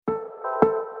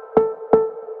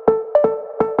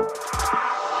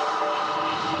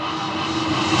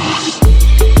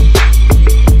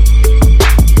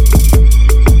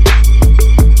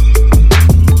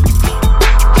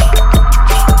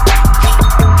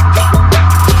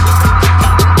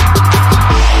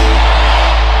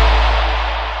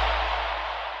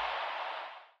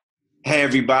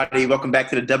everybody. Welcome back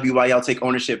to the WYL Take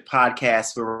Ownership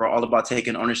podcast, where we're all about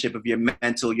taking ownership of your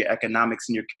mental, your economics,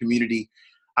 and your community.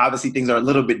 Obviously, things are a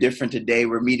little bit different today.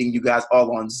 We're meeting you guys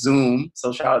all on Zoom.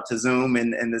 So shout out to Zoom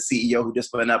and the CEO who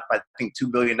just went up, I think,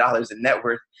 $2 billion in net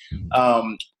worth.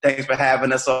 Thanks for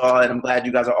having us all, and I'm glad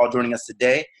you guys are all joining us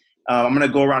today. I'm going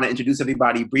to go around and introduce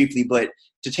everybody briefly, but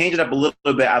to change it up a little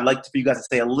bit, I'd like for you guys to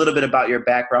say a little bit about your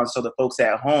background so the folks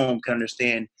at home can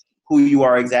understand who you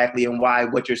are exactly and why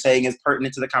what you're saying is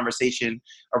pertinent to the conversation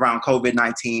around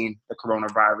COVID-19, the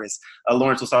coronavirus.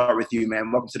 Lawrence, we'll start with you, man.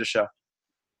 Welcome to the show.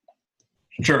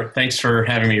 Sure. Thanks for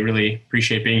having me. Really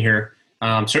appreciate being here.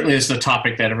 Certainly this is a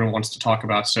topic that everyone wants to talk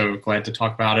about, so glad to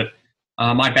talk about it.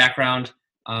 My background,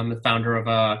 I'm the founder of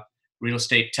a real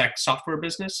estate tech software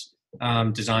business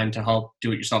designed to help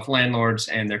do-it-yourself landlords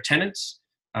and their tenants.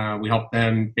 We help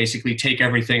them basically take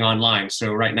everything online.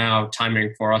 So right now,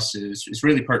 timing for us is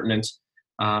really pertinent.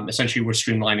 Essentially, we're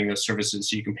streamlining those services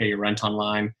so you can pay your rent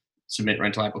online, submit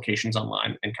rental applications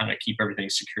online, and kind of keep everything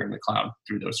secure in the cloud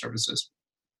through those services.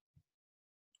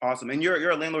 Awesome. And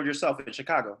you're a landlord yourself in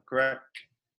Chicago, correct?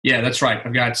 Yeah, that's right.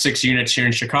 I've got 6 units here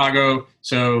in Chicago.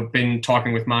 So been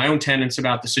talking with my own tenants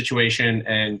about the situation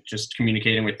and just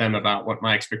communicating with them about what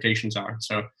my expectations are.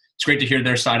 So it's great to hear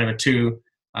their side of it too.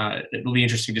 It'll be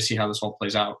interesting to see how this all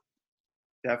plays out.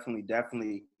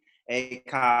 Definitely. Hey,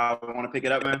 Kyle, want to pick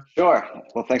it up, man? Sure.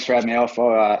 Well, thanks for having me,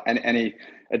 Alpha. Any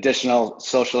additional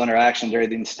social interaction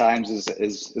during these times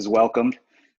is welcomed.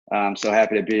 So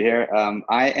happy to be here.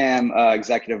 I am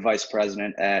Executive Vice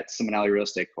President at Simonelli Real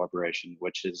Estate Corporation,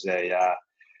 which is a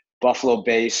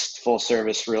Buffalo-based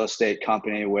full-service real estate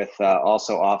company with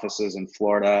also offices in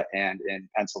Florida and in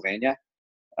Pennsylvania.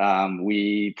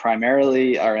 We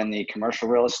primarily are in the commercial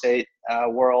real estate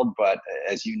world, but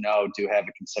as you know, do have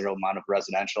a considerable amount of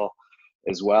residential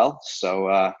as well. So,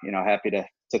 happy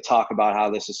to talk about how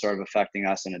this is sort of affecting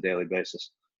us on a daily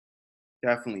basis.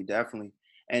 Definitely.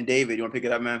 And David, you want to pick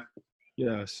it up, man?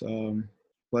 Yes.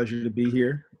 Pleasure to be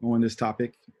here on this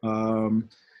topic. I'm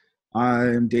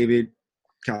David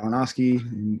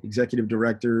Kalinowski, Executive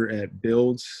Director at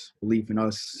Builds. Belief in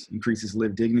Us Increases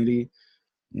Live Dignity.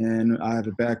 And I have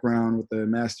a background with a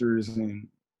master's in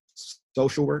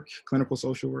social work, clinical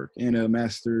social work, and a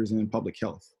master's in public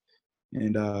health.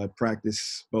 And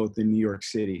practice both in New York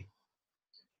City.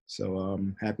 So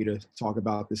I'm happy to talk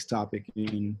about this topic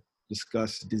and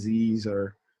discuss disease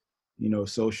or,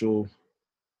 social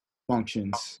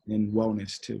functions and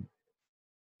wellness too.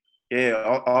 Yeah,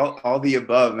 all the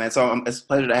above, man. So it's a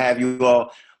pleasure to have you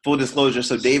all. Full disclosure,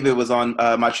 so David was on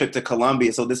my trip to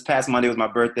Colombia. So this past Monday was my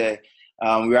birthday.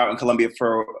 We were out in Colombia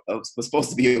was supposed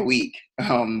to be a week,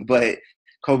 but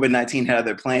COVID-19 had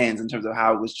other plans in terms of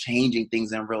how it was changing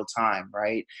things in real time,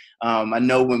 right? I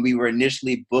know when we were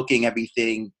initially booking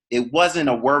everything, it wasn't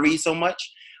a worry so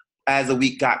much. As the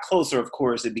week got closer, of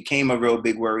course, it became a real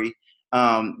big worry.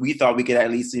 We thought we could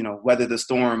at least, weather the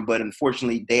storm, but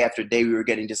unfortunately, day after day, we were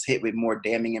getting just hit with more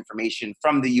damning information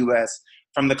from the U.S.,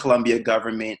 from the Colombia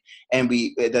government. And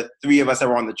the three of us that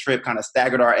were on the trip kind of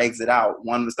staggered our exit out.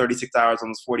 One was 36 hours, one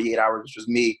was 48 hours, which was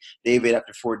me, David,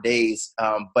 after 4 days.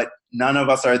 But none of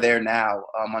us are there now,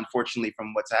 unfortunately,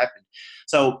 from what's happened.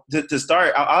 So to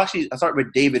start, I'll start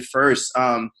with David first.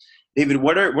 David,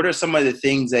 what are some of the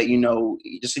things that,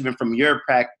 just even from your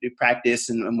practice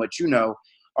and what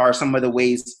are some of the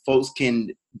ways folks can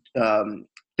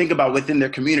think about within their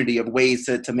community of ways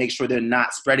to make sure they're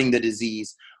not spreading the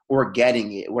disease or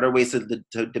getting it? What are ways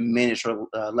to diminish or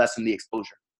lessen the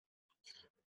exposure?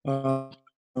 Well,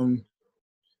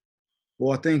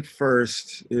 I think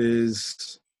first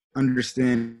is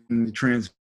understanding the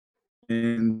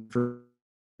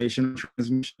information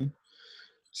transmission.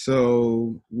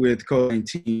 So with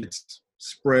COVID-19, it's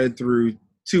spread through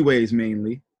two ways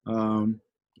mainly. I'm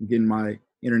getting my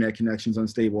internet connection's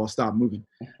unstable. I'll stop moving.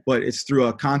 But it's through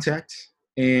a contact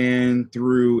and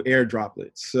through air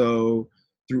droplets. So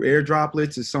through air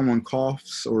droplets, if someone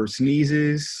coughs or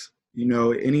sneezes,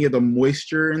 any of the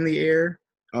moisture in the air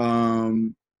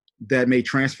that may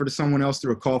transfer to someone else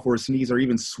through a cough or a sneeze or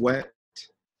even sweat,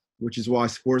 which is why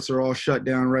sports are all shut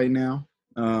down right now.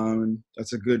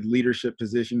 That's a good leadership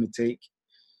position to take.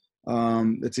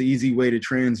 That's an easy way to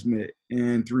transmit.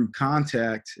 And through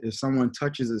contact, if someone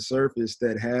touches a surface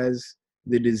that has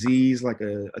the disease, like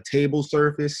a table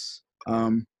surface,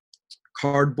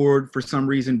 cardboard for some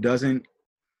reason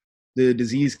the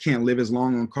disease can't live as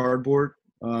long on cardboard.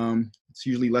 It's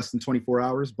usually less than 24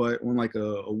 hours, but on like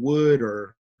a wood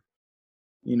or,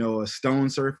 a stone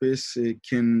surface, it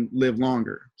can live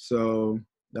longer. So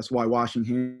that's why washing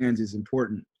hands is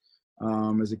important,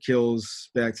 as it kills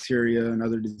bacteria and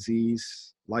other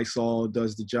disease Lysol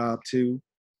does the job too.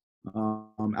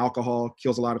 Alcohol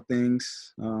kills a lot of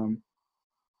things.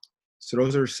 So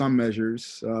those are some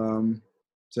measures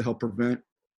to help prevent.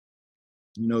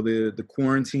 The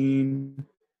quarantine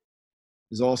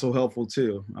is also helpful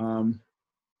too,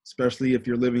 especially if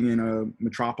you're living in a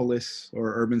metropolis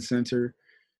or urban center.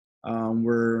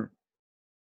 We're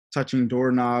touching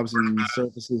doorknobs and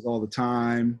surfaces all the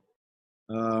time.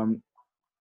 And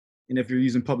if you're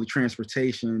using public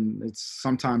transportation, it's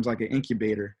sometimes like an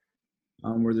incubator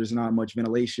where there's not much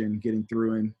ventilation getting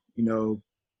through, and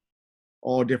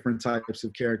all different types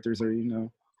of characters are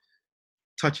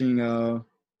touching the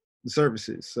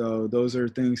surfaces. So those are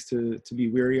things to be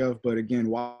wary of. But again,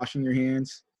 washing your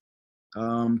hands,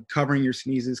 covering your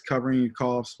sneezes, covering your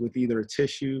coughs with either a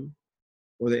tissue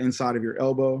or the inside of your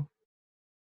elbow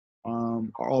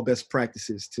are all best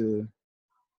practices to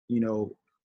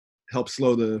help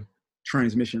slow the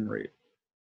transmission rate.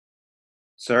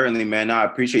 Certainly, man. No, I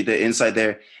appreciate the insight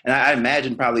there. And I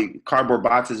imagine probably cardboard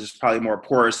boxes is probably more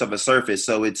porous of a surface,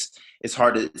 so it's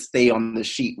hard to stay on the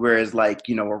sheet. Whereas like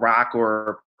a rock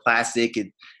or plastic,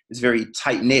 it's very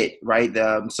tight knit, right?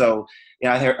 So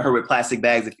I heard with plastic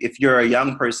bags, if you're a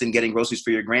young person getting groceries for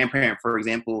your grandparent, for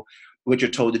example, what you're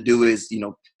told to do is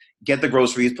get the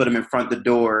groceries, put them in front of the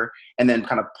door, and then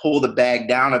kind of pull the bag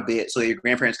down a bit so that your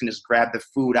grandparents can just grab the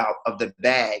food out of the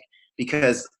bag.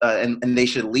 Because and they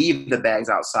should leave the bags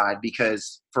outside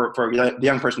because for the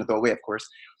young person to throw away, of course,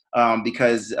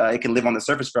 because it can live on the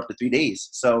surface for up to 3 days.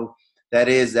 So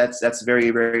that's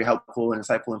very, very helpful and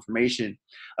insightful information.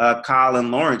 Kyle and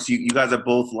Lawrence, you guys are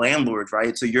both landlords,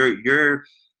 right? So you're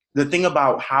the thing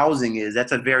about housing is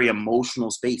that's a very emotional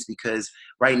space because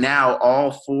right now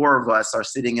all four of us are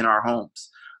sitting in our homes,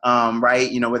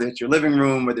 right? Whether it's your living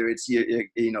room, whether it's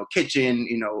your kitchen,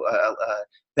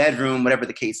 bedroom, whatever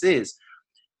the case is.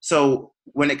 So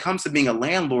when it comes to being a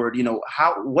landlord,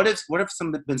 what have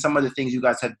been some of the things you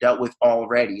guys have dealt with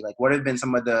already? Like what have been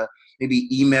some of the maybe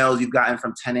emails you've gotten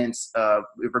from tenants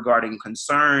regarding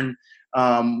concern?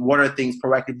 What are things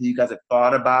proactively you guys have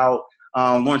thought about?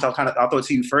 Lawrence, I'll throw it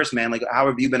to you first, man. Like how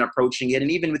have you been approaching it? And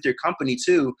even with your company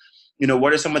too,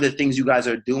 what are some of the things you guys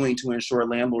are doing to ensure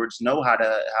landlords know how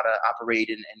to operate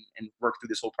and work through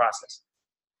this whole process?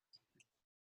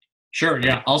 Sure.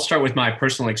 Yeah. I'll start with my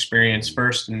personal experience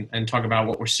first and talk about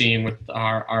what we're seeing with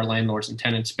our landlords and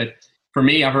tenants. But for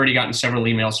me, I've already gotten several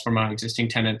emails from my existing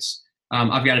tenants.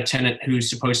 I've got a tenant who's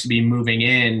supposed to be moving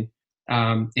in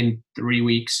 3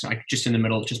 weeks, like just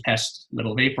past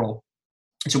middle of April.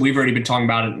 So we've already been talking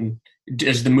about it. And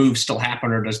does the move still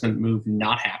happen or does the move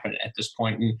not happen at this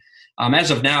point? And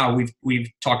as of now, we've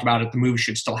talked about it. The move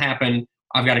should still happen.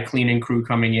 I've got a cleaning crew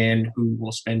coming in who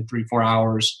will spend 3-4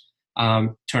 hours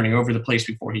turning over the place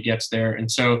before he gets there.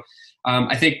 And so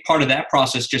I think part of that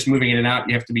process, just moving in and out,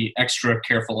 you have to be extra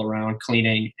careful around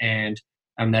cleaning and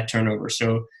that turnover.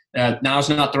 So now is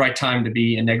not the right time to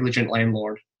be a negligent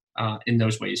landlord in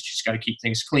those ways. You just got to keep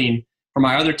things clean. For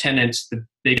my other tenants, the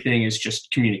big thing is just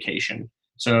communication.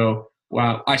 So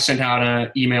I sent out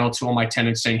an email to all my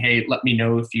tenants saying, hey, let me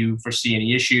know if you foresee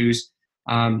any issues.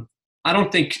 I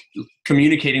don't think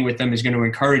communicating with them is going to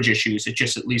encourage issues. It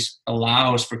just at least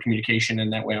allows for communication,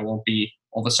 and that way I won't be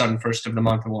all of a sudden first of the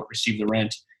month and won't receive the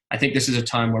rent. I think this is a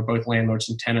time where both landlords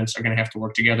and tenants are going to have to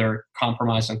work together,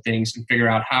 compromise on things, and figure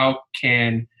out how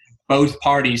can both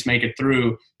parties make it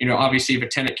through. Obviously, if a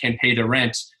tenant can't pay their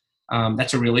rent,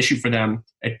 that's a real issue for them.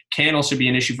 It can also be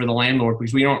an issue for the landlord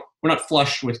because we're not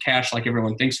flush with cash like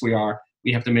everyone thinks we are.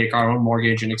 We have to make our own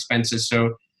mortgage and expenses.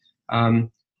 So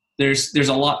there's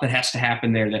a lot that has to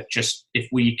happen there that just if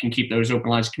we can keep those open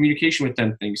lines of communication with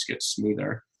them, things get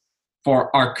smoother.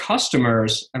 For our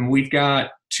customers, and we've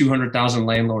got 200,000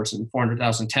 landlords and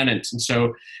 400,000 tenants. And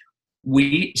so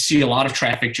we see a lot of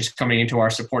traffic just coming into our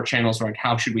support channels around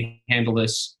how should we handle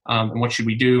this and what should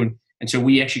we do. And so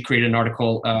we actually created an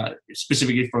article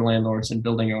specifically for landlords and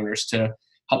building owners to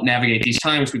help navigate these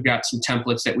times. We've got some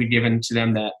templates that we've given to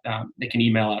them that they can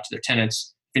email out to their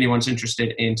tenants. If anyone's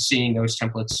interested in seeing those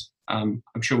templates, I'm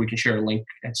sure we can share a link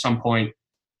at some point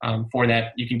for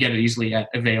that. You can get it easily at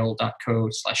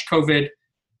avail.co/COVID.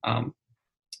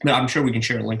 But I'm sure we can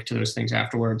share a link to those things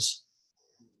afterwards.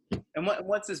 And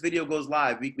once this video goes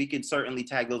live, we can certainly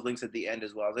tag those links at the end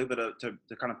as well. I was able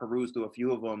to kind of peruse through a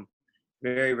few of them.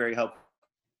 Very, very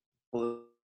helpful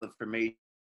information.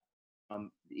 And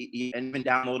even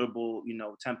downloadable,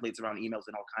 templates around emails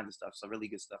and all kinds of stuff. So really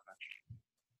good stuff, man.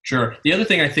 Sure. The other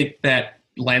thing I think that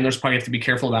landlords probably have to be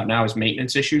careful about now is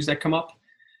maintenance issues that come up.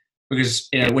 Because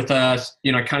with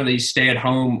kind of these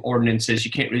stay-at-home ordinances,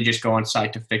 you can't really just go on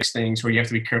site to fix things, or you have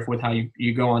to be careful with how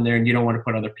you go on there, and you don't want to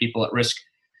put other people at risk.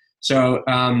 So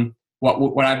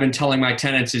what I've been telling my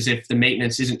tenants is if the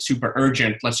maintenance isn't super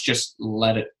urgent, let's just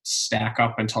let it stack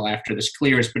up until after this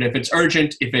clears. But if it's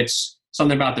urgent, if it's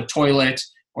something about the toilet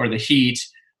or the heat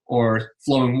or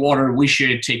flowing water, we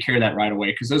should take care of that right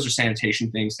away because those are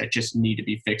sanitation things that just need to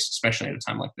be fixed, especially at a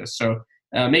time like this. So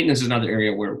maintenance is another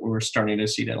area where we're starting to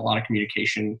see that a lot of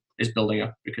communication is building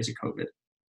up because of COVID.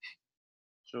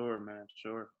 Sure, man.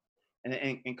 Sure.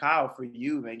 And Kyle, for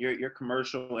you, man, you're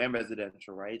commercial and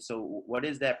residential, right? So what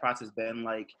has that process been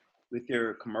like with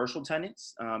your commercial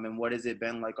tenants? And what has it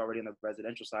been like already on the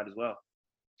residential side as well?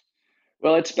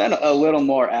 Well, it's been a little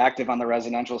more active on the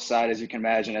residential side, as you can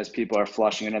imagine, as people are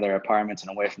flushing into their apartments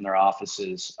and away from their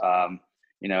offices.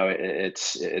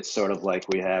 It's sort of like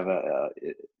we have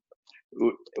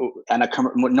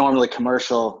normally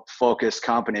commercial focused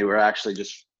company. We're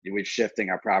shifting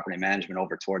our property management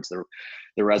over towards the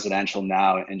residential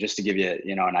now. And just to give you,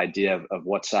 an idea of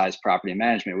what size property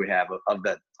management we have, of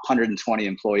the 120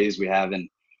 employees we have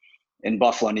in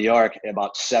Buffalo, New York,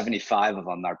 about 75 of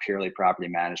them are purely property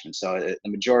management. So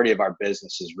the majority of our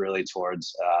business is really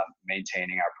towards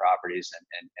maintaining our properties,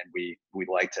 and we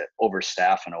like to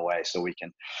overstaff in a way so we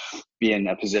can be in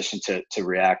a position to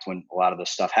react when a lot of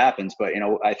this stuff happens. But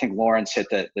I think Lawrence hit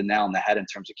the nail on the head in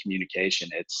terms of communication.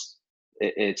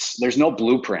 There's no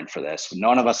blueprint for this.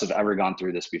 None of us have ever gone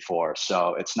through this before,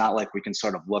 so it's not like we can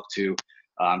sort of look to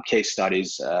case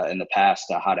studies in the past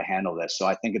how to handle this. So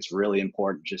I think it's really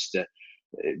important just to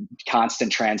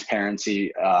constant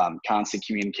transparency, constant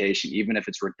communication. Even if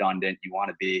it's redundant, you want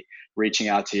to be reaching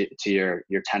out to your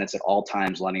tenants at all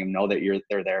times, letting them know that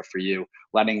they're there for you,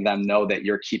 letting them know that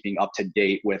you're keeping up to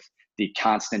date with the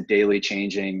constant daily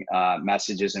changing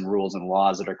messages and rules and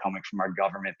laws that are coming from our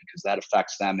government, because that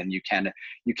affects them, and you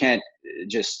can't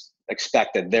just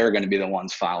expect that they're going to be the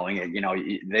ones following it.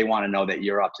 They want to know that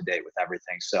you're up to date with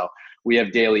everything. So we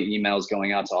have daily emails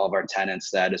going out to all of our tenants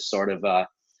that is sort of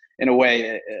in a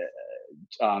way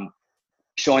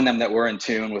showing them that we're in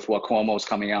tune with what Cuomo's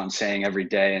coming out and saying every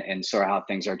day, and sort of how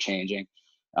things are changing.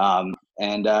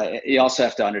 You also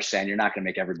have to understand you're not going to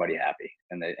make everybody happy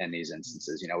in these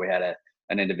instances. We had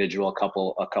an individual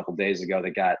a couple days ago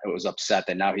that was upset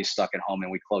that now he's stuck at home,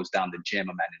 and we closed down the gym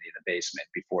amenity in the basement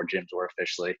before gyms were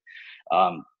officially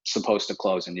supposed to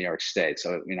close in New York State.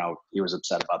 So he was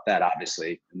upset about that.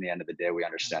 Obviously, in the end of the day, we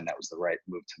understand that was the right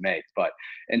move to make. But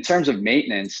in terms of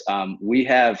maintenance, we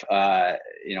have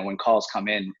when calls come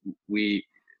in, we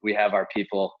have our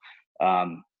people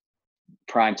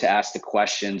primed to ask the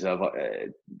questions of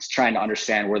trying to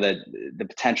understand where the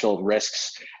potential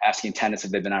risks, asking tenants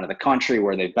if they've been out of the country,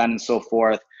 where they've been, and so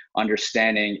forth.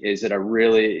 Understanding, is it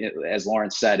as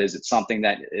Lawrence said, is it something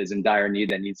that is in dire need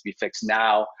that needs to be fixed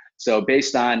now? So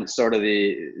based on sort of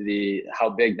the how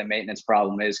big the maintenance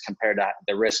problem is compared to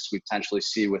the risks we potentially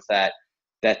see with that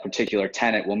particular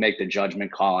tenant, we'll make the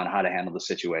judgment call on how to handle the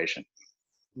situation.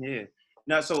 Yeah.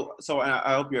 No, so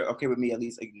I hope you're okay with me at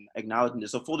least acknowledging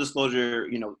this. So full disclosure,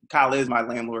 Kyle is my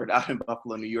landlord out in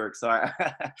Buffalo, New York. So I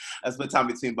spent time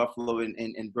between Buffalo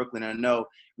and Brooklyn. And I know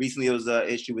recently there was an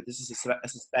issue with a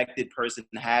suspected person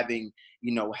having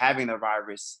the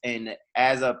virus. And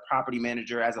as a property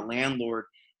manager, as a landlord,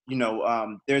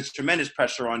 there's tremendous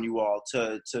pressure on you all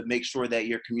to make sure that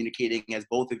you're communicating, as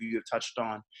both of you have touched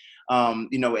on. And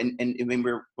when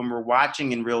we're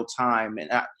watching in real time, and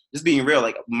just being real,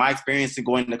 like my experience in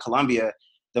going to Colombia,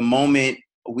 the moment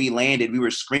we landed, we were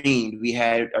screened. We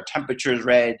had our temperatures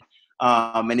read.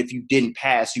 And if you didn't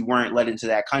pass, you weren't let into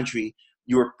that country.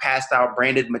 You were passed out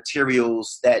branded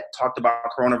materials that talked about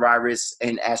coronavirus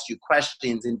and asked you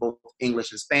questions in both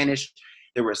English and Spanish.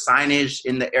 There were signage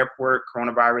in the airport,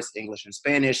 coronavirus, English and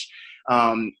Spanish.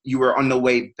 You were on the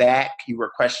way back. You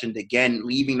were questioned again,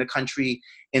 leaving the country.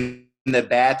 In the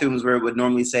bathrooms where it would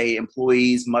normally say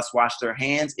employees must wash their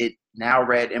hands, it now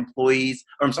read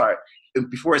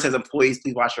before it says employees,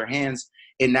 please wash your hands,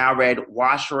 it now read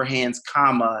wash your hands,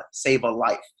 save a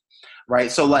life,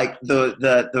 right? So like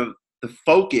the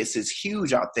focus is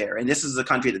huge out there. And this is a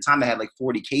country at the time that had like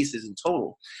 40 cases in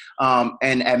total.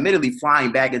 And admittedly,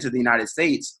 flying back into the United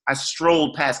States, I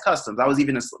strolled past customs. I was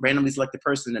even a randomly selected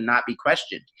person to not be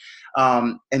questioned.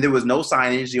 And there was no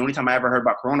signage. The only time I ever heard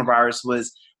about coronavirus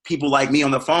was people like me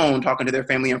on the phone talking to their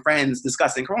family and friends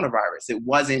discussing coronavirus. It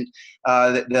wasn't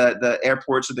the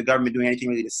airports or the government doing anything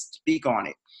really to speak on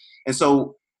it. And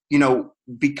so,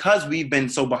 because we've been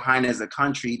so behind as a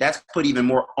country, that's put even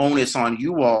more onus on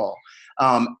you all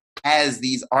as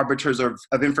these arbiters of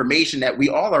information that we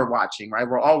all are watching, right?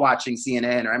 We're all watching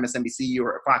CNN or MSNBC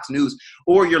or Fox News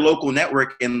or your local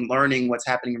network and learning what's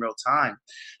happening in real time.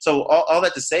 So all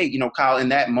that to say, Kyle, in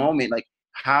that moment, like,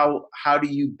 how do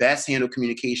you best handle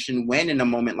communication when in a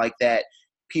moment like that,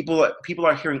 people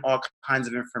are hearing all kinds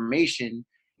of information?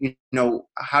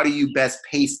 How do you best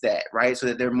pace that, right? So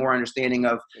that they're more understanding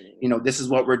of, this is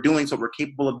what we're doing, so we're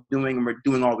capable of doing, and we're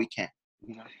doing all we can.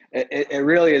 It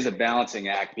really is a balancing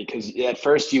act, because at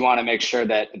first you want to make sure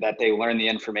that they learn the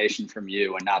information from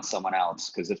you and not someone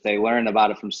else. Because if they learn about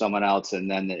it from someone else, and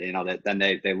then then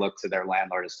they look to their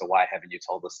landlord as to, why haven't you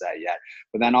told us that yet?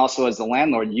 But then also, as the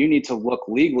landlord, you need to look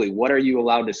legally. What are you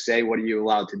allowed to say? What are you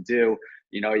allowed to do?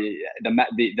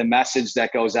 The message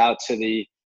that goes out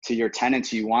to your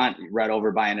tenants, you want read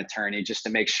over by an attorney, just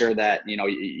to make sure that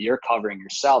you're covering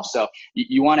yourself. So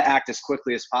you want to act as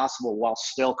quickly as possible while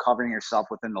still covering yourself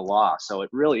within the law. So it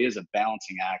really is a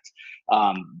balancing act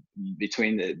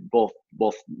between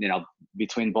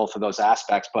between both of those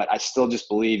aspects. But I still just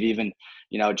believe, even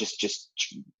just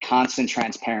constant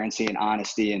transparency and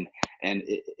honesty, and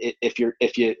if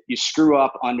you screw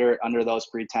up under those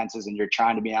pretenses, and you're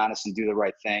trying to be honest and do the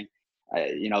right thing,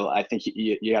 I think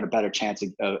you got a better chance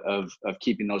of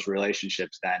keeping those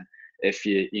relationships than if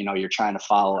you're trying to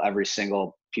follow every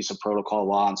single piece of protocol,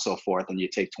 law, and so forth, and you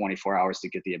take 24 hours to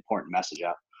get the important message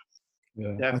out.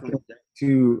 Yeah, Definitely. I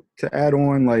think to add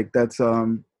on, like, that's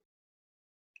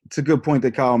it's a good point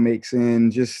that Kyle makes.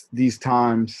 And just these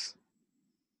times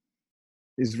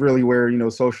is really where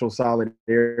social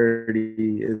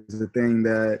solidarity is a thing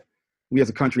that we as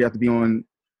a country have to be on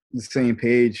the same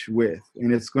page with.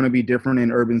 And it's going to be different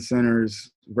in urban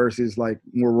centers versus like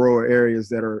more rural areas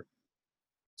that are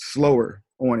slower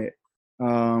on it.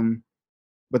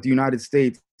 But the United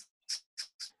States,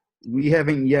 we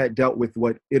haven't yet dealt with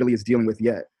what Italy is dealing with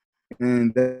yet.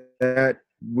 And that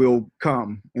will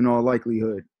come in all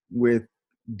likelihood, with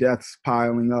deaths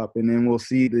piling up. And then we'll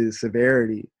see the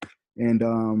severity and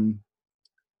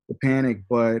the panic.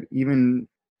 But even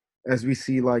as we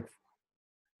see, like,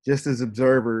 just as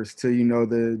observers, to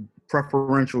the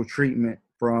preferential treatment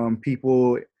from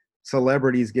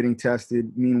celebrities getting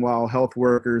tested, meanwhile health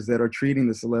workers that are treating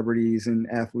the celebrities and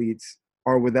athletes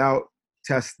are without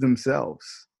tests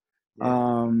themselves.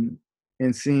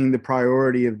 And seeing the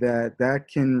priority of that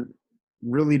can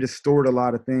really distort a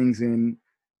lot of things. And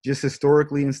just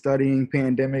historically, in studying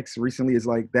pandemics recently, is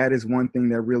like, that is one thing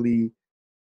that really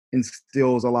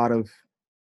instills a lot of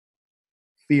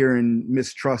fear and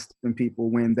mistrust in people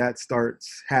when that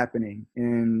starts happening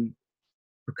and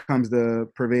becomes the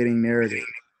pervading narrative.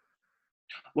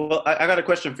 Well, I got a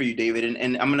question for you, David,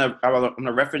 and I'm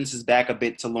gonna reference this back a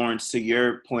bit to Lawrence, to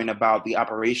your point about the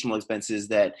operational expenses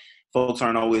that folks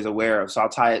aren't always aware of. So I'll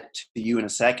tie it to you in a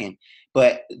second.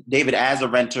 But David, as a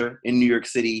renter in New York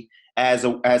City, as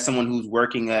someone who's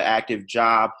working an active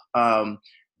job,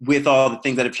 with all the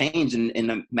things that have changed in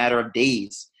a matter of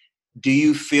days, do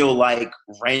you feel like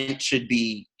rent should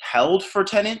be held for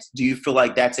tenants? Do you feel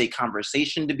like that's a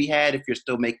conversation to be had if you're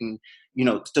still making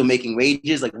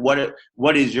wages? Like,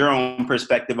 what is your own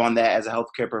perspective on that as a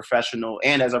healthcare professional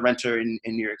and as a renter in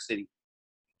New York City?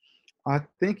 I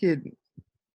think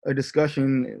a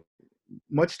discussion,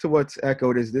 much to what's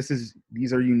echoed, is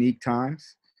these are unique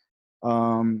times,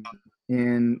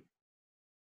 and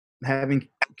having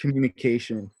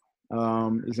communication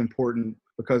is important,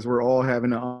 because we're all having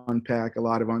to unpack a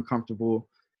lot of uncomfortable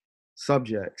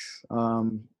subjects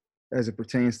as it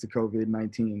pertains to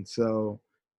COVID-19. So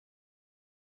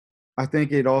I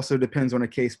think it also depends on a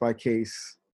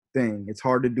case-by-case thing. It's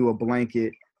hard to do a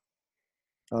blanket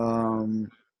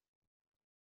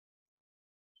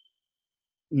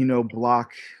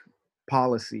block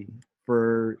policy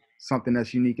for something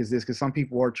that's unique as this, because some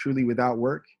people are truly without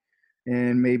work,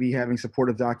 and maybe having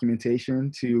supportive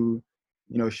documentation to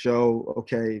show,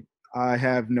 okay, I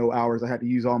have no hours, I had to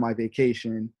use all my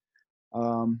vacation,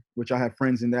 which I have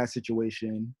friends in that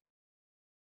situation.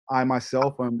 I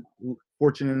myself am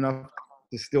fortunate enough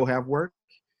to still have work,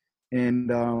 and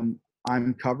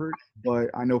I'm covered, but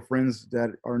I know friends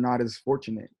that are not as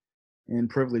fortunate and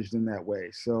privileged in that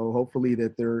way. So hopefully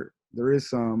that there is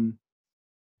some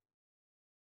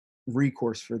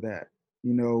recourse for that,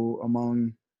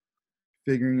 among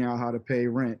figuring out how to pay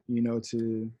rent,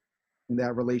 in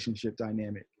that relationship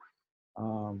dynamic.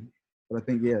 But I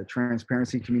think,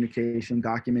 transparency, communication,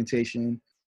 documentation,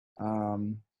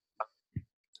 in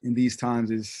these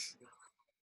times is,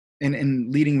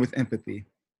 and leading with empathy,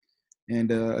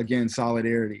 and again,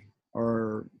 solidarity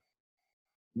are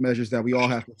measures that we all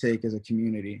have to take as a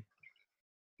community.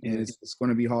 And it's going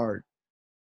to be hard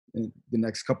in the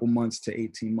next couple months to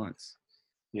 18 months.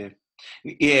 Yeah,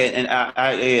 and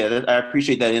I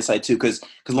appreciate that insight too, because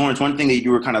Lawrence, one thing that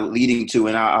you were kind of leading to,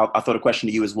 and I'll throw a question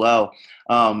to you as well,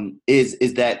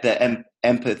 is that the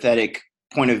empathetic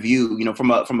point of view,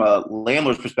 from a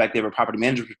landlord's perspective or property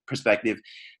manager perspective,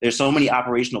 there's so many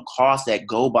operational costs that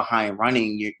go behind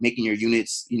making your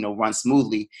units, run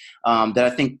smoothly, that I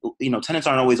think, tenants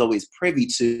aren't always privy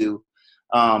to,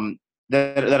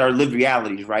 that are lived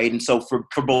realities, right? And so for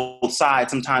both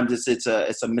sides, sometimes it's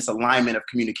a misalignment of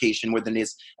communication more than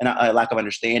it's a lack of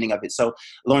understanding of it. So,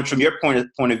 Lawrence, from your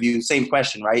point of view, same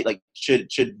question, right? Like, should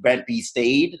rent be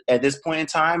stayed at this point in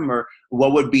time, or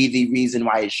what would be the reason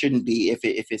why it shouldn't be if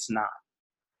it's not?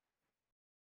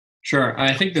 Sure,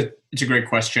 I think that it's a great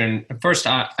question. First,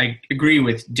 I agree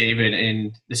with David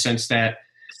in the sense that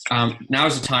now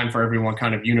is the time for everyone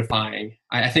kind of unifying.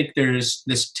 I think there's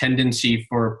this tendency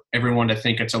for everyone to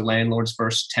think it's a landlords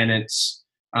versus tenants.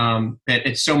 That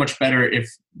it's so much better if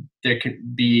there can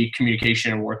be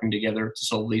communication and working together to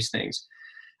solve these things.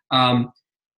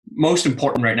 Most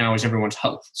important right now is everyone's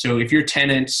health. So if your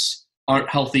tenants aren't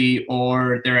healthy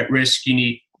or they're at risk,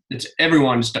 it's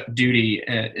everyone's duty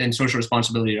and social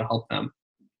responsibility to help them.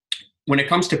 When it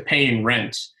comes to paying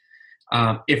rent,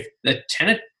 if the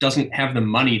tenant doesn't have the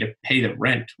money to pay the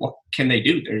rent, what can they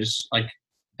do?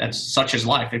 That's such as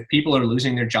life. If people are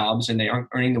losing their jobs and they aren't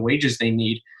earning the wages they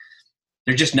need,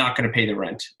 they're just not going to pay the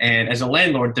rent. And as a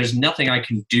landlord, there's nothing I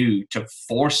can do to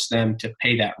force them to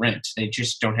pay that rent. They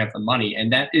just don't have the money.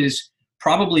 And that is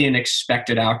probably an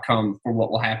expected outcome for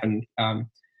what will happen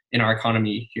in our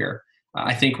economy here.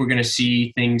 I think we're going to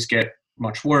see things get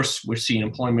much worse. We're seeing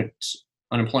unemployment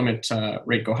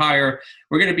rate go higher.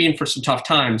 We're going to be in for some tough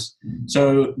times.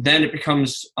 So then it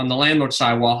becomes on the landlord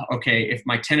side, well, okay, if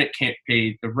my tenant can't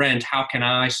pay the rent, how can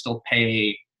I still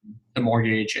pay the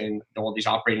mortgage and all these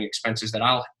operating expenses that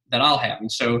I'll have?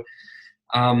 And so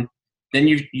then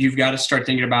you've got to start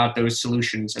thinking about those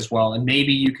solutions as well. And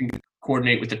maybe you can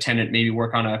coordinate with the tenant, maybe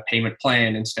work on a payment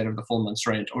plan instead of the full month's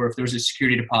rent. Or if there's a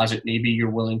security deposit, maybe you're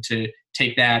willing to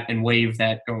take that and waive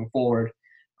that going forward.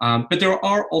 But there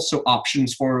are also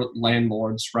options for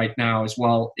landlords right now as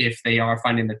well if they are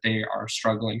finding that they are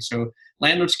struggling. So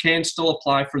landlords can still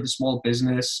apply for the Small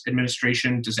Business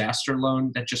Administration disaster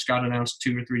loan that just got announced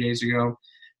 2 or 3 days ago.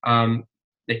 I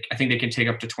think they can take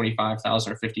up to $25,000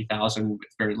 or $50,000 with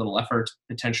very little effort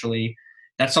potentially.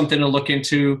 That's something to look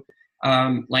into.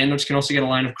 Landlords can also get a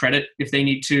line of credit if they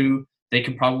need to. They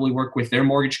can probably work with their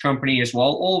mortgage company as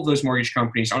well. All of those mortgage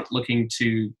companies aren't looking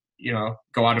to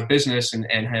go out of business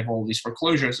and have all these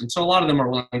foreclosures. And so a lot of them are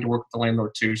willing to work with the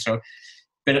landlord too. So,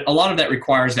 but a lot of that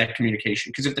requires that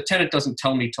communication, because if the tenant doesn't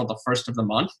tell me till the first of the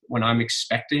month when I'm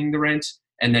expecting the rent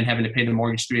and then having to pay the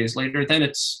mortgage 3 days later, then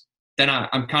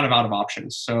I'm kind of out of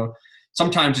options. So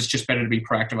sometimes it's just better to be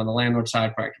proactive on the landlord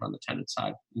side, proactive on the tenant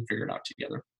side, and figure it out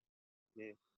together.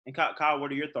 Yeah. And Kyle,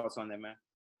 what are your thoughts on that, man?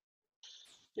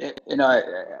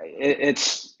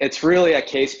 It's really a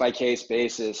case by case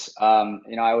basis.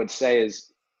 I would say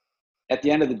is at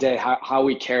the end of the day, how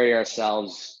we carry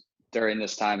ourselves during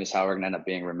this time is how we're going to end up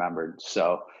being remembered.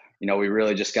 So, we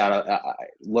really just got to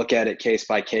look at it case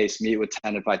by case, meet with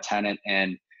tenant by tenant,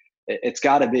 and it's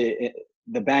got to be,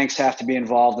 the banks have to be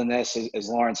involved in this. As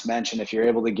Lawrence mentioned, if you're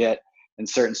able to get in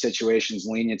certain situations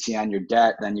leniency on your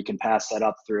debt, then you can pass that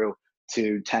up through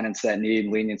to tenants that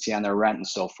need leniency on their rent and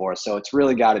so forth. So it's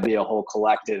really got to be a whole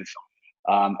collective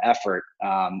effort.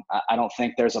 I don't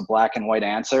think there's a black and white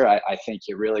answer. I think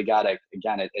you really got to,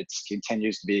 again, it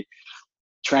continues to be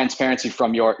transparency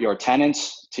from your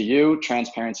tenants to you,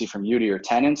 transparency from you to your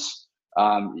tenants.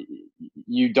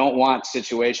 You don't want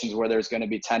situations where there's going to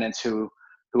be tenants who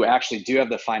actually do have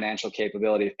the financial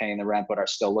capability of paying the rent, but are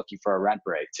still looking for a rent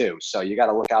break too. So you got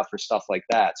to look out for stuff like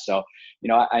that. So,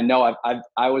 I know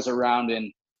I was around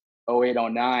in 08,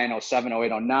 09, 07,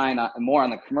 08, 09, more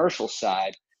on the commercial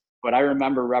side, but I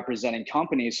remember representing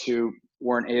companies who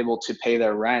weren't able to pay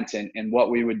their rent. And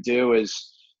what we would do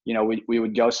is, we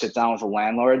would go sit down with a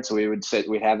landlord. So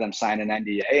we'd have them sign an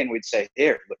NDA, and we'd say,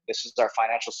 here, look, this is our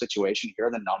financial situation. Here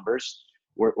are the numbers.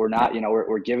 We're not,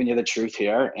 we're giving you the truth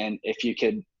here. And if you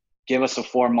could give us a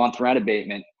 4-month rent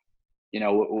abatement,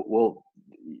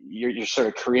 you're sort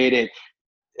of creating.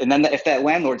 And then if that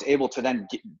landlord's able to then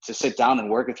to sit down and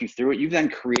work with you through it, you've then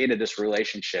created this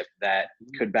relationship that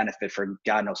could benefit for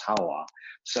God knows how long.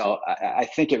 So I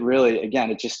think it really, again,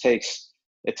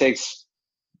 it takes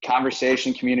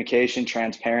conversation, communication,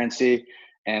 transparency,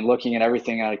 and looking at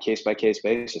everything on a case by case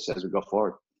basis as we go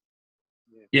forward.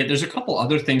 Yeah, there's a couple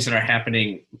other things that are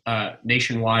happening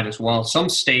nationwide as well. Some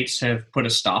states have put a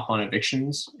stop on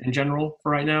evictions in general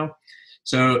for right now.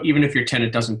 So even if your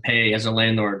tenant doesn't pay as a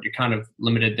landlord, you're kind of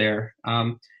limited there.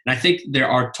 And I think there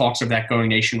are talks of that going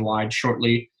nationwide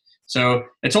shortly. So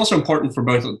it's also important for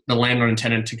both the landlord and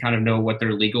tenant to kind of know what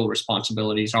their legal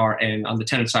responsibilities are, and on the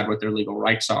tenant side, what their legal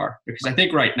rights are. Because I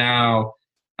think right now,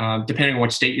 depending on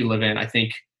what state you live in, I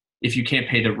think if you can't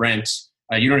pay the rent,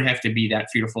 you don't have to be that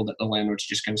fearful that the landlord's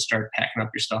just going to start packing up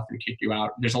your stuff and kick you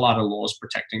out. There's a lot of laws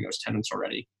protecting those tenants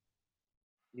already.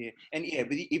 Yeah, and yeah,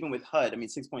 but even with HUD, I mean,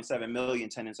 6.7 million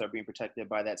tenants are being protected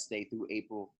by that state through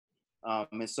April,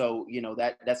 and so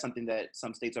that's something that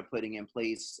some states are putting in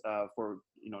place for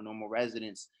normal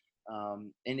residents,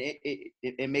 and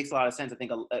it makes a lot of sense. I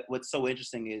think what's so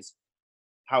interesting is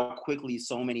how quickly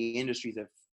so many industries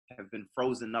have been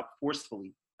frozen up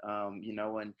forcefully,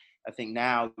 and I think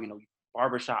now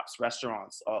barbershops,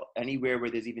 restaurants, anywhere where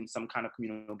there's even some kind of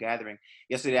communal gathering.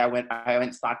 Yesterday, I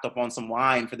went stocked up on some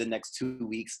wine for the next 2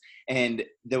 weeks, and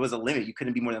there was a limit. You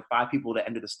couldn't be more than 5 people to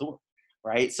enter the store,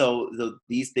 right? So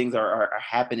these things are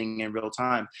happening in real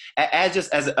time.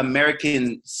 As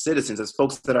American citizens, as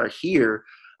folks that are here,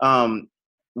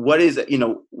 what has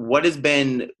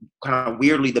been kind of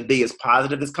weirdly the biggest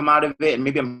positive that's come out of it? And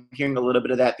maybe I'm hearing a little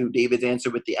bit of that through David's answer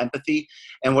with the empathy.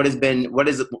 And what is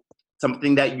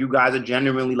something that you guys are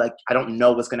genuinely like, I don't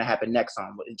know what's going to happen next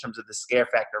on in terms of the scare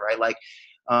factor, right? Like,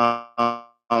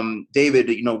 David,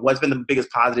 what's been the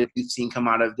biggest positive you've seen come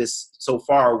out of this so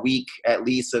far, a week at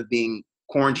least of being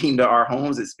quarantined to our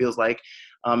homes, it feels like,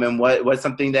 and what's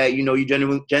something that you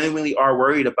genuinely are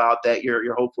worried about that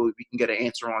you're hopeful we can get an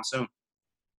answer on soon?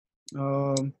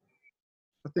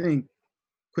 I think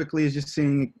quickly is just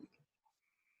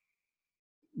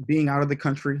being out of the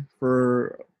country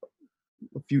for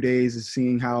a few days is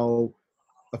seeing how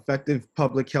effective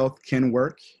public health can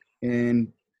work,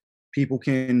 and people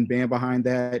can band behind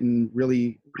that and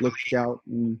really look out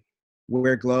and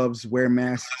wear gloves, wear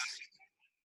masks.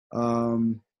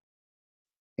 And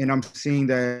I'm seeing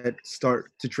that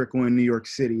start to trickle in New York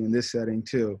City in this setting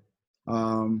too.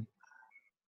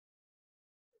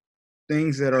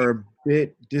 Things that are a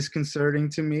bit disconcerting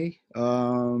to me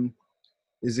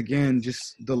is, again,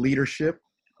 just the leadership.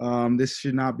 This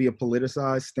should not be a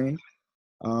politicized thing.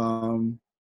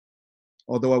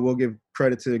 Although I will give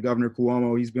credit to Governor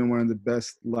Cuomo, he's been one of the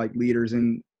best leaders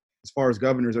as far as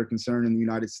governors are concerned in the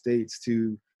United States,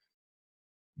 to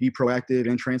be proactive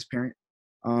and transparent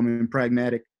and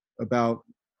pragmatic about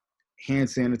hand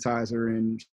sanitizer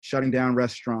and shutting down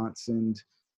restaurants and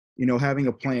having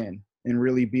a plan and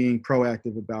really being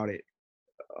proactive about it.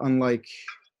 Unlike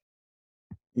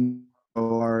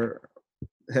our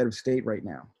head of state right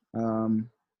now,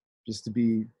 just to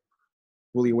be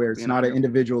fully aware, it's not an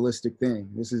individualistic thing.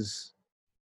 This is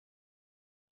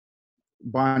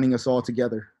binding us all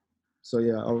together. So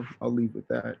yeah, I'll leave with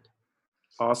that.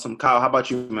 Awesome. Kyle, how about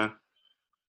you, man?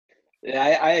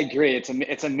 Yeah, I agree.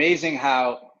 It's amazing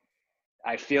how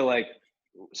I feel like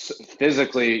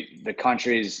physically the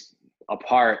country's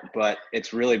apart, but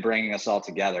it's really bringing us all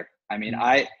together. I mean,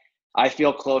 I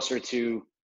feel closer to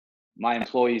my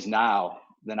employees now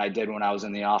than I did when I was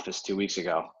in the office 2 weeks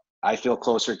ago. I feel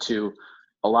closer to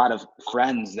a lot of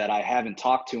friends that I haven't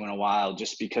talked to in a while,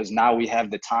 just because now we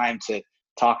have the time to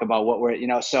talk about what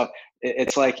we're, so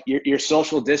it's like you're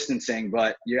social distancing,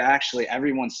 but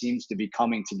everyone seems to be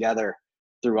coming together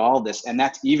through all this. And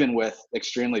that's even with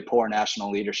extremely poor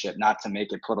national leadership, not to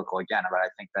make it political again, but I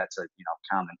think that's a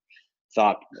common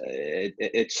thought.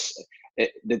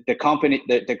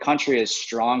 The country is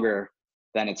stronger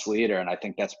than its leader, and I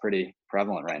think that's pretty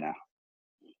prevalent right now.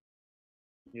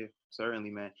 Yeah, certainly,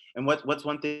 man. And what's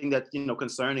one thing that's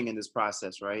concerning in this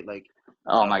process, right? Like,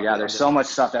 oh my God, there's so much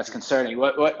stuff that's concerning.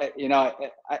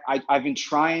 I've been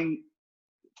trying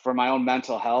for my own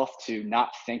mental health to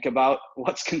not think about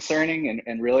what's concerning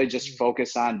and really just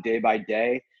focus on day by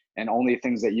day and only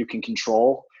things that you can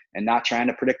control, and not trying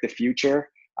to predict the future.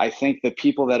 I think the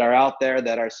people that are out there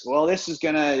that are, well, this is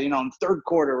going to, in the third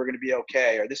quarter, we're going to be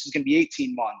okay, or this is going to be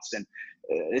 18 months. And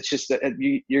it's just that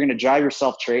you're going to drive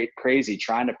yourself crazy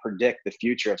trying to predict the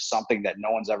future of something that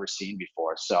no one's ever seen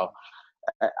before. So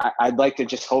I'd like to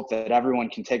just hope that everyone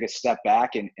can take a step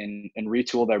back and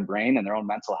retool their brain and their own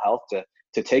mental health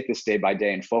to take this day by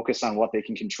day and focus on what they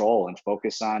can control and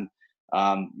focus on,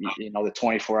 the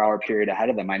 24-hour period ahead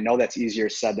of them. I know that's easier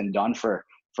said than done for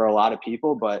a lot of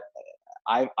people, but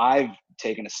I've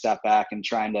taken a step back and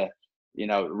trying to,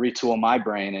 retool my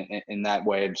brain in that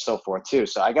way and so forth too.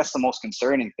 So I guess the most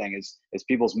concerning thing is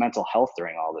people's mental health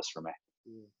during all this for me.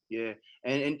 Yeah.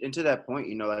 And to that point,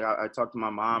 I talked to my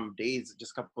mom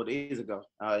just a couple of days ago,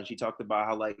 and she talked about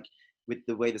how, like, with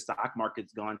the way the stock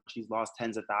market's gone, she's lost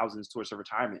tens of thousands towards her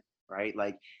retirement, right?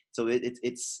 Like, so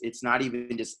it's not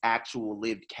even just actual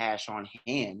lived cash on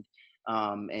hand.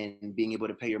 and being able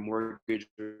to pay your mortgage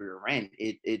or your rent.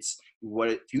 It's what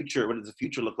does the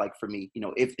future look like for me?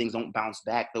 If things don't bounce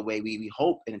back the way we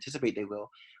hope and anticipate they will.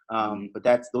 But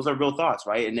those are real thoughts,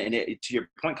 right? And to your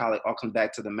point, Kyle, it all comes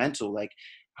back to the mental. Like,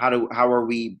 how are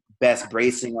we best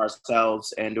bracing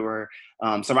ourselves or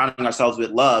surrounding ourselves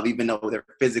with love, even though they're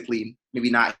physically maybe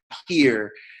not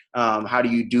here? How do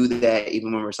you do that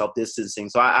even when we're self-distancing?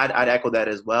 So I'd echo that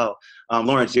as well.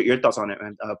 Lawrence, your thoughts on it,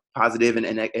 man? Positive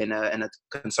and a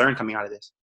concern coming out of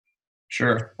this.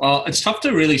 Sure. Well, it's tough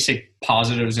to really say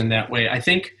positives in that way. I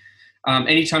think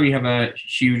anytime you have a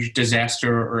huge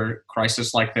disaster or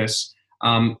crisis like this,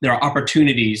 there are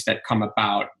opportunities that come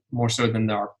about more so than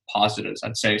there are positives,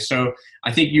 I'd say. So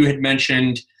I think you had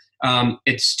mentioned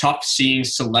it's tough seeing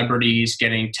celebrities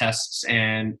getting tests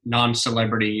and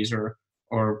non-celebrities or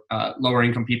lower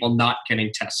income people not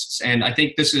getting tests. And I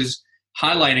think this is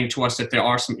highlighting to us that there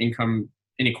are some income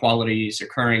inequalities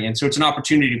occurring. And so it's an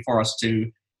opportunity for us to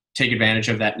take advantage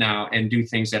of that now and do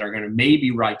things that are going to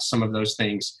maybe right some of those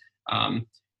things.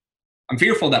 I'm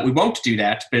fearful that we won't do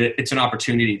that, but it's an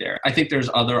opportunity there. I think there's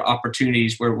other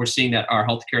opportunities where we're seeing that our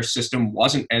healthcare system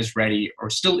wasn't as ready or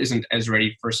still isn't as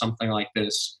ready for something like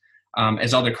this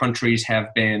as other countries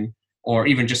have been, or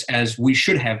even just as we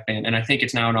should have been. And I think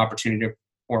it's now an opportunity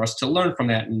for us to learn from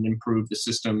that and improve the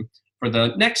system for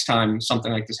the next time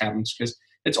something like this happens, because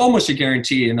it's almost a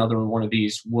guarantee another one of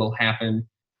these will happen.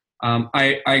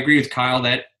 I agree with Kyle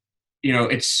that,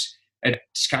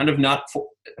 it's kind of not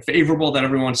favorable that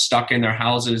everyone's stuck in their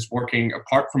houses working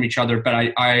apart from each other. But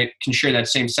I can share that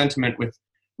same sentiment with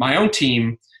my own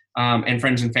team and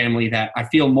friends and family, that I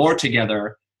feel more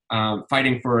together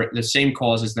fighting for the same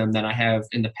cause as them than I have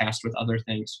in the past with other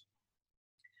things.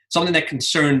 Something that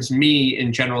concerns me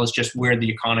in general is just where the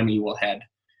economy will head.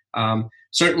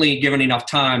 Certainly, given enough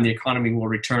time, the economy will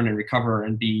return and recover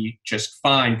and be just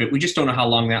fine, but we just don't know how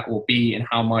long that will be and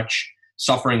how much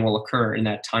suffering will occur in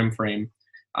that time frame.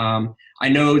 I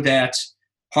know that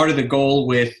part of the goal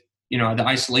with the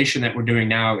isolation that we're doing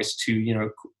now is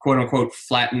to quote unquote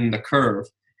flatten the curve,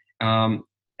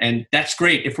 and that's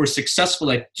great. If we're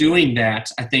successful at doing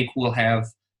that, I think we'll have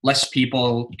less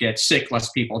people get sick, less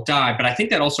people die. But I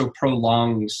think that also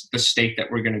prolongs the state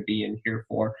that we're going to be in here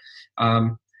for,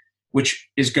 which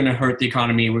is going to hurt the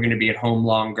economy. We're going to be at home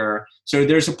longer. So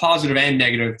there's a positive and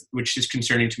negative, which is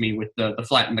concerning to me with the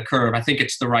flatten the curve. I think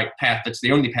it's the right path. That's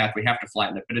the only path. We have to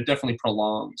flatten it, but it definitely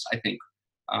prolongs, I think,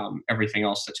 everything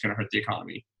else that's going to hurt the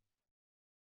economy.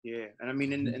 Yeah, and I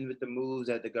mean, and with the moves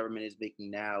that the government is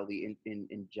making now, the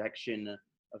injection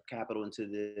of capital into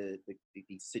the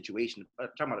situation, I'm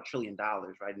talking about $1 trillion,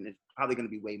 right? And it's probably going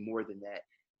to be way more than that,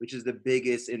 which is the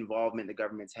biggest involvement the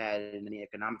government's had in any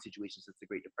economic situation since the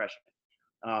Great Depression.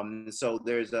 So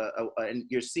there's and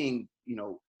you're seeing,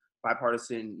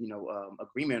 bipartisan,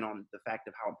 agreement on the fact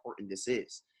of how important this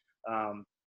is.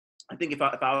 I think if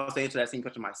I was to answer that same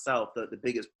question myself, the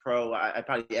biggest pro, I'd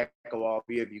probably echo all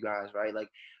three of you guys, right? Like,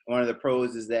 one of the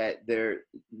pros is that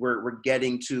we're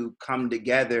getting to come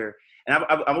together. And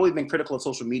I've always been critical of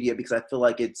social media because I feel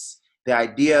like the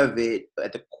idea of it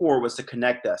at the core was to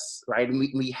connect us, right? And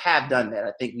we have done that.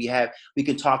 I think we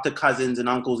can talk to cousins and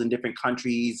uncles in different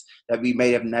countries that we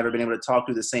may have never been able to talk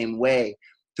to the same way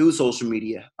through social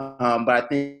media. But I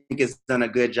think it's done a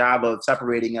good job of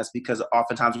separating us because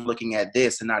oftentimes we're looking at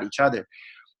this and not each other.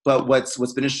 But what's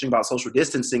been interesting about social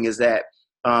distancing is that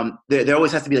there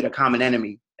always has to be like a common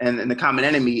enemy. And the common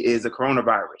enemy is the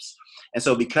coronavirus. And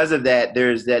so because of that,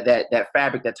 there's that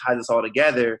fabric that ties us all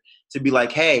together to be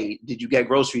like, hey, did you get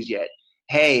groceries yet?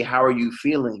 Hey, how are you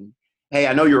feeling? Hey,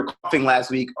 I know you were coughing last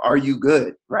week. Are you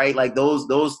good? Right? Like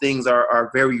those things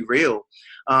are very real.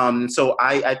 So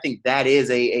I think that is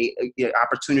a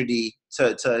opportunity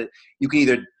to you can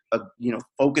either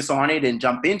focus on it and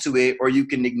jump into it, or you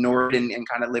can ignore it and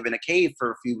kind of live in a cave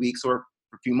for a few weeks or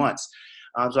for a few months.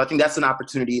 So I think that's an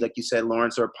opportunity, like you said,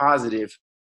 Lawrence, or positive.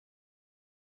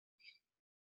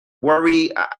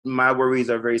 My worries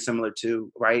are very similar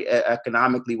too, right?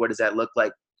 Economically, what does that look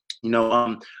like?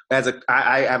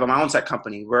 I have my own tech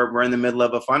company. We're in the middle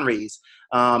of a fundraise,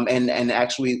 and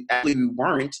actually we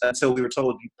weren't until we were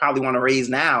told you probably want to raise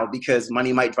now because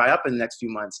money might dry up in the next few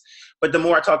months. But the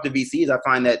more I talk to VCs, I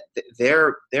find that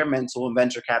their mental and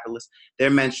venture capitalists,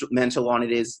 their mental on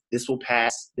it is this will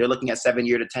pass. They're looking at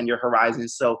 7-year to 10-year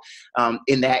horizons. So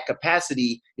in that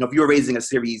capacity, if you're raising a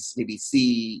series maybe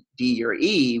C, D, or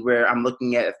E, where I'm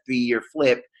looking at a 3-year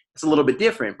flip, it's a little bit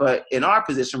different, but in our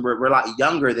position, we're a lot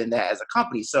younger than that as a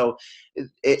company. So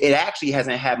it actually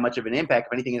hasn't had much of an impact.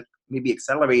 If anything, it maybe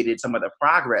accelerated some of the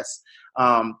progress.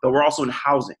 But we're also in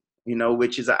housing,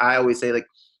 which is, I always say, like,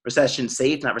 recession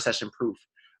safe, not recession proof,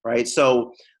 right?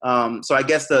 So I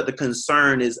guess the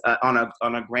concern is on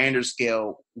a grander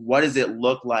scale. What does it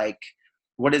look like?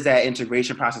 What does that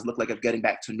integration process look like of getting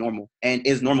back to normal? And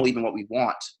is normal even what we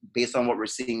want based on what we're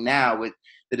seeing now with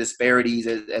the disparities,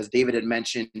 as David had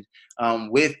mentioned,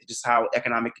 with just how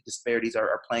economic disparities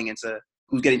are playing into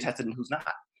who's getting tested and who's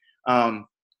not.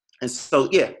 And so,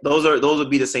 yeah, those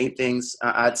would be the same things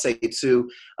I'd say too.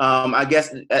 I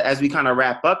guess as we kind of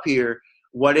wrap up here,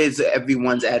 what is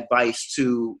everyone's advice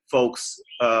to folks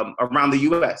around the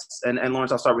U.S.? And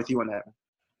Lawrence, I'll start with you on that.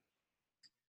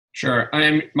 Sure.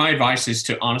 My advice is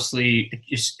to honestly,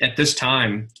 just at this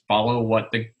time, follow what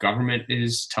the government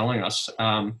is telling us.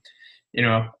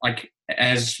 Like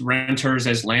as renters,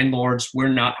 as landlords, we're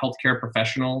not healthcare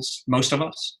professionals, most of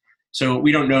us. So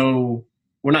we don't know,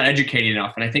 we're not educated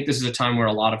enough. And I think this is a time where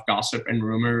a lot of gossip and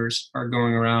rumors are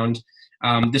going around.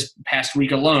 This past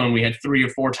week alone, we had 3 or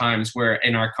 4 times where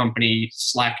in our company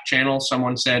Slack channel,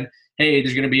 someone said, hey,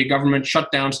 there's going to be a government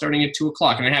shutdown starting at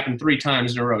 2:00. And it happened 3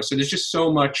 times in a row. So there's just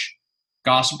so much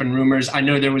gossip and rumors. I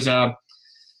know there was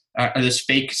this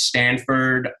fake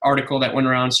Stanford article that went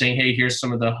around saying, hey, here's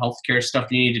some of the healthcare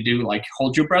stuff you need to do, like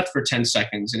hold your breath for 10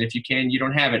 seconds. And if you can, you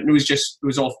don't have it. And it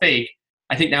was all fake.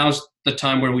 I think now is the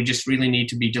time where we just really need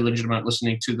to be diligent about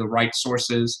listening to the right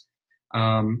sources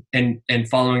and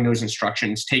following those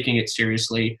instructions, taking it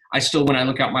seriously. When I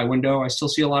look out my window, I still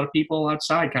see a lot of people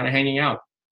outside kind of hanging out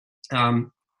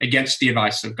against the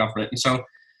advice of government. And so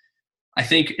I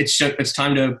think it's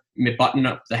time to button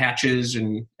up the hatches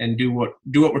and do what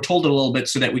we're told a little bit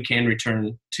so that we can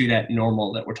return to that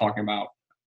normal that we're talking about.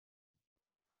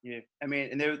 Yeah, I mean,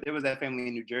 and there was that family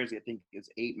in New Jersey. I think it's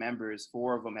 8 members.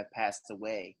 4 of them have passed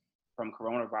away from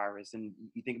coronavirus. And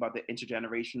you think about the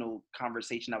intergenerational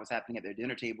conversation that was happening at their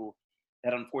dinner table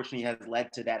that unfortunately has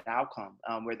led to that outcome,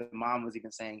 where the mom was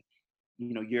even saying,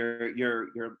 you're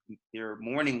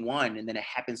mourning one and then it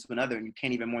happens to another and you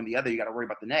can't even mourn the other. You got to worry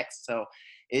about the next. So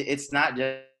it's not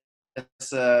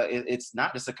just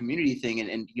a community thing.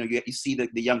 And you see the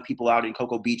young people out in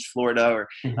Cocoa Beach, Florida, or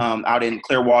out in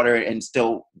Clearwater and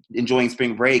still enjoying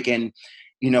spring break. And,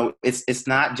 it's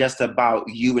not just about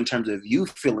you in terms of you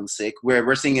feeling sick, where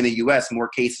we're seeing in the US more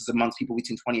cases amongst people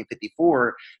between 20 and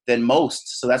 54 than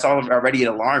most. So that's already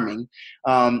alarming.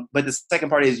 But the second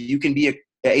part is you can be an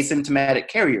asymptomatic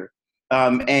carrier.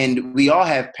 And we all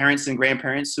have parents and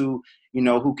grandparents who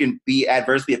can be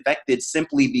adversely affected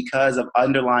simply because of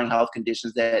underlying health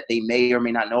conditions that they may or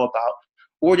may not know about,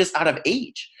 or just out of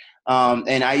age.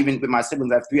 And I even, with my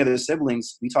siblings, I have 3 other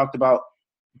siblings, we talked about,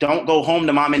 don't go home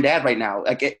to mom and dad right now.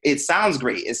 Like it sounds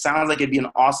great. It sounds like it'd be an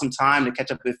awesome time to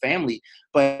catch up with family,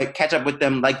 but catch up with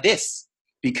them like this,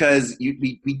 because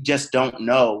we just don't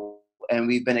know. And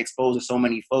we've been exposed to so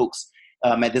many folks.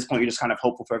 At this point, you're just kind of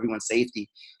hopeful for everyone's safety.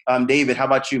 David, how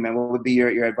about you, man? What would be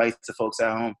your advice to folks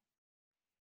at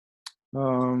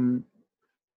home?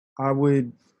 I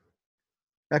would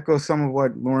echo some of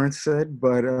what Lawrence said,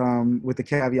 but with the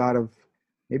caveat of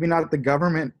maybe not the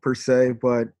government per se,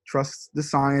 but trust the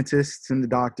scientists and the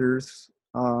doctors.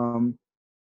 I'm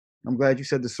glad you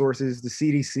said the sources, the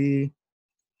CDC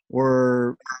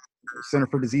or Center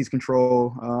for Disease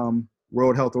Control,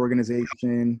 World Health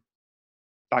Organization.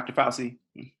 Dr. Fauci.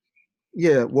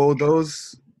 Yeah, well,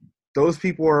 those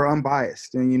people are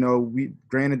unbiased, and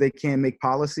granted they can't make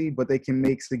policy, but they can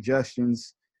make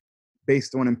suggestions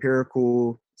based on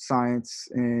empirical science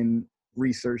and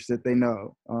research that they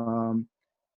know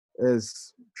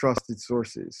as trusted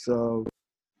sources. So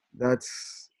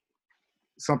that's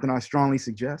something I strongly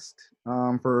suggest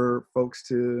for folks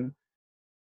to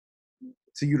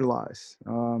utilize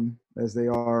as they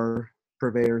are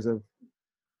purveyors of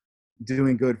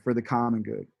doing good for the common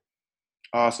good.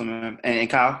 Awesome, man. And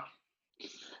Kyle?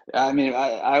 I mean,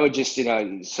 I would just,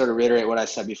 sort of reiterate what I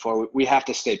said before. We have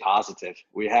to stay positive.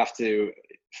 We have to,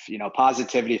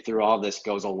 positivity through all this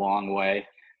goes a long way.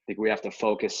 I think we have to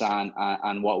focus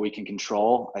on what we can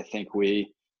control. I think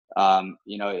we,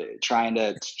 trying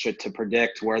to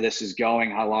predict where this is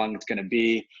going, how long it's going to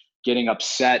be, getting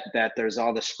upset that there's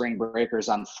all the spring breakers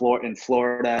in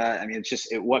Florida. I mean, it's just,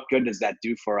 what good does that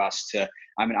do for us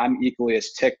I'm equally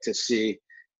as ticked to see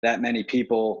that many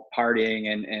people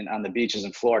partying and on the beaches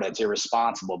in Florida. It's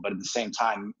irresponsible, but at the same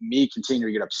time, me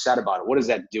continuing to get upset about it. What is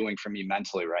that doing for me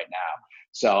mentally right now?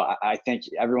 So I think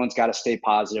everyone's got to stay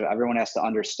positive. Everyone has to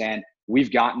understand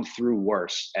we've gotten through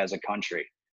worse as a country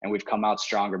and we've come out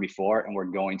stronger before and we're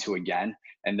going to again.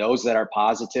 And those that are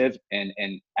positive and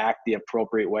act the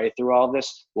appropriate way through all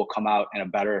this will come out in a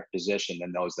better position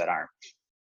than those that aren't.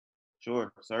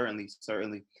 Sure, certainly.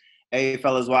 Hey,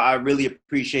 fellas, well, I really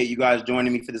appreciate you guys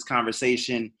joining me for this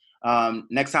conversation.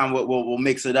 Next time we'll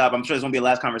mix it up. I'm sure it's gonna be a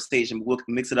last conversation, but we'll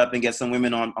mix it up and get some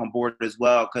women on board as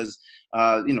well, because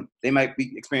they might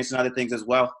be experiencing other things as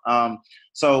well.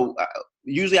 So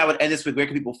usually I would end this with, where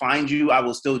can people find you? I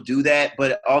will still do that,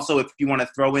 but also if you want to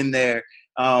throw in there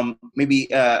maybe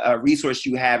a resource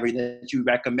you have or that you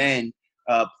recommend,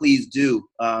 please do,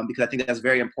 because I think that's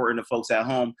very important to folks at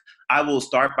home. I will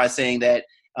start by saying that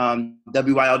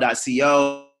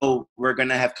wyl.co, we're going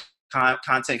to have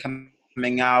content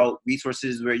coming out,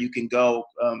 resources where you can go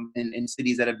in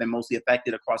cities that have been mostly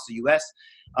affected across the U.S.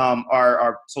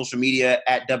 Our social media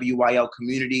at WYL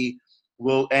Community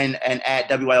and at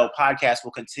WYL Podcast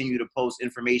will continue to post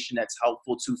information that's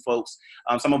helpful to folks,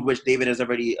 some of which David has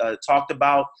already talked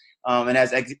about. And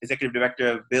as executive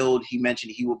director of Build, he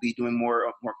mentioned he will be doing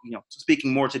more,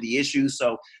 speaking more to the issues.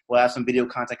 So we'll have some video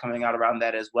content coming out around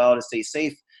that as well to stay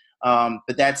safe.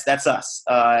 But that's us.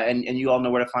 And you all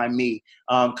know where to find me.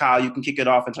 Kyle, you can kick it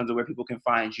off in terms of where people can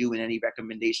find you and any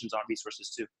recommendations on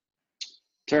resources too.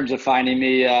 In terms of finding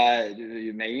me,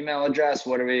 my email address,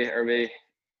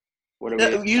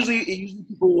 Usually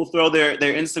people will throw their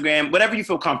Instagram, whatever you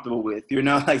feel comfortable with,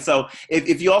 so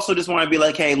if you also just want to be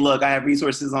like, hey, look, I have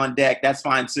resources on deck, that's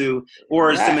fine too.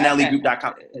 Or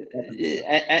SimonelliGroup.com.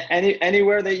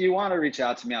 Anywhere that you want to reach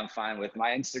out to me, I'm fine with.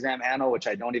 My Instagram handle, which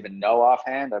I don't even know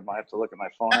offhand, I might have to look at my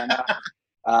phone right now.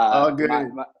 Oh, good.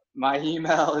 My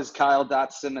email is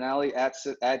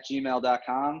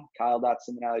kyle.simonelli@gmail.com,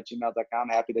 kyle.simonelli@gmail.com.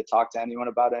 Happy to talk to anyone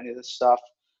about any of this stuff.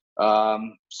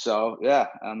 So yeah,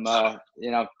 I'm,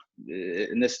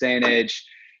 in this day and age,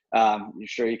 I'm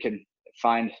sure you can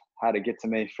find how to get to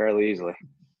me fairly easily.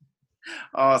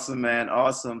 Awesome, man.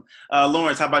 Awesome.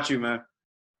 Lawrence, how about you, man?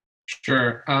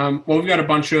 Sure. Well, we've got a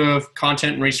bunch of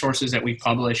content and resources that we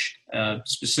publish,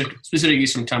 specifically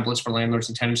some templates for landlords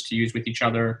and tenants to use with each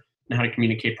other and how to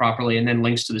communicate properly, and then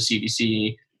links to the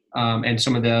CDC and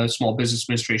some of the Small Business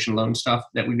Administration loan stuff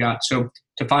that we've got. So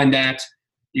to find that,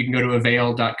 you can go to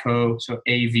avail.co, so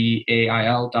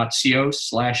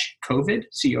avail.co/COVID,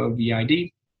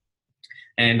 COVID.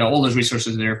 And all those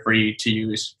resources are free to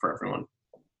use for everyone.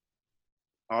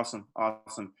 Awesome.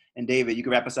 And David, you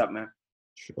can wrap us up, man.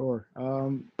 Sure.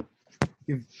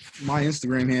 My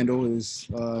Instagram handle is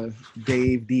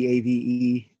Dave,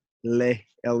 Dave, Le,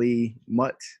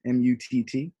 Mutt,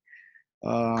 Mutt.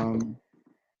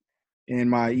 And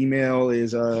my email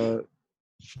is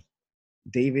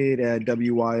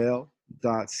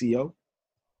david@wyl.co.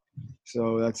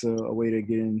 So that's a way to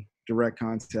get in direct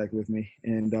contact with me.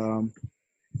 And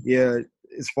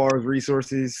as far as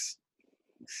resources,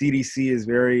 CDC is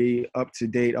very up to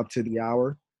date, up to the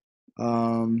hour.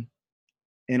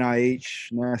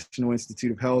 NIH, National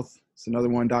Institute of Health, it's another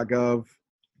one, .gov.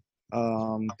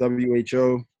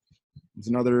 WHO is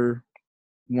another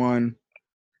one.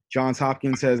 Johns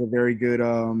Hopkins has a very good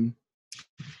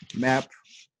map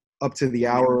up to the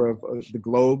hour of the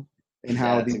globe and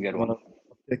how the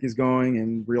uptick is going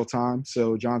in real time.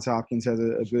 So Johns Hopkins has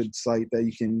a good site that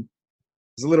you can,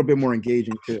 it's a little bit more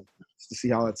engaging too, just to see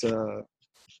how it's the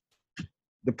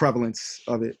prevalence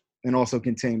of it and also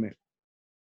containment.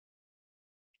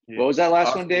 What was that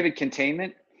last one, David?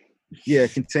 Containment? Yeah,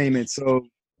 containment. So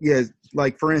yeah,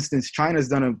 like for instance, China's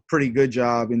done a pretty good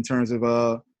job in terms of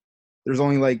there's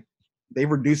only they've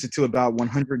reduced it to about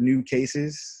 100 new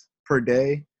cases per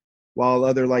day, while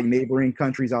other neighboring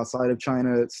countries outside of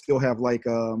China still have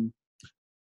a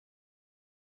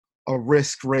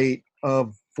risk rate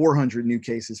of 400 new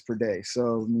cases per day.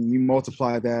 So you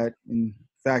multiply that and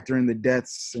factor in the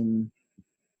deaths and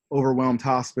overwhelmed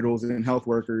hospitals and health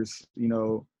workers,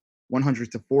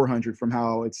 100 to 400 from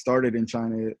how it started in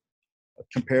China,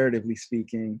 comparatively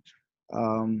speaking,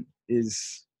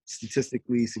 is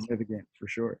statistically significant for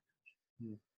sure.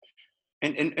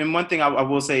 And one thing I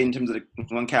will say in terms of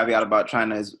one caveat about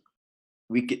China is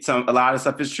we get a lot of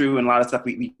stuff is true and a lot of stuff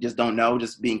we just don't know,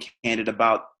 just being candid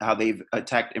about how they've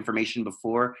attacked information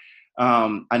before.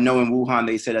 I know in Wuhan,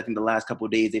 they said, I think the last couple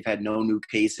of days, they've had no new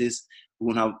cases.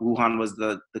 Wuhan was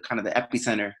the kind of the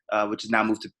epicenter, which has now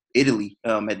moved to Italy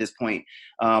at this point.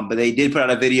 But they did put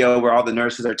out a video where all the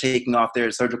nurses are taking off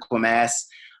their surgical masks,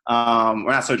 or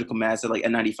not surgical masks, they're like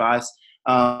N95s.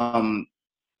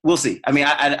 We'll see. I mean,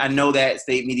 I know that it's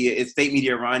state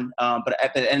media run, but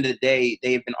at the end of the day,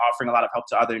 they've been offering a lot of help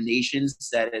to other nations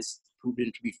that has proven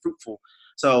to be fruitful.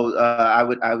 So I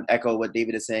would echo what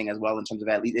David is saying as well in terms of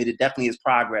at least it definitely is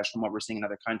progress from what we're seeing in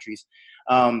other countries.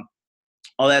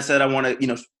 all that said, I want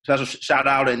to, special shout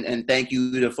out and thank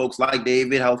you to folks like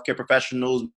David, healthcare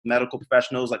professionals, medical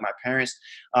professionals like my parents,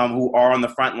 who are on the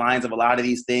front lines of a lot of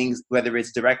these things, whether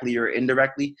it's directly or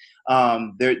indirectly.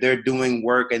 They're doing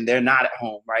work and they're not at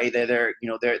home, right?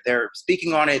 They're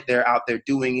speaking on it. They're out there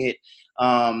doing it.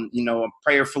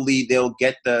 Prayerfully, they'll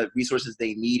get the resources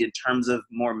they need in terms of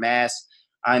more masks.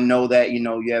 I know that,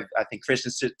 you have, I think,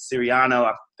 Christian Siriano,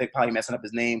 I think probably messing up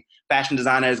his name, fashion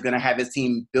designer, is going to have his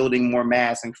team building more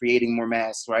masks and creating more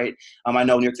masks, right? I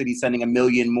know New York City is sending 1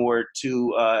 million more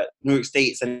to New York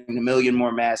State, sending 1 million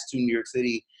more masks to New York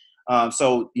City.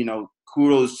 So,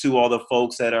 kudos to all the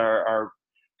folks that are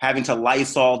having to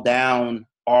Lysol down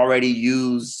already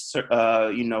used,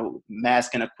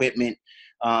 mask and equipment,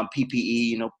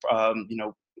 PPE,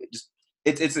 just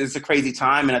it's a crazy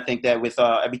time, and I think that with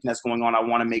everything that's going on, I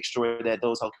want to make sure that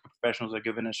those health professionals are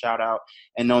given a shout out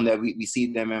and knowing that we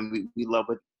see them and we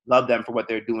love them for what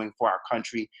they're doing for our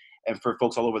country and for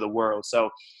folks all over the world. So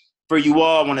for you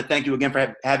all, I want to thank you again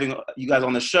for having you guys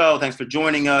on the show. Thanks for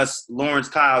joining us. Lawrence,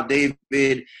 Kyle,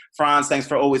 David, Franz, thanks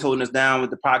for always holding us down with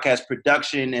the podcast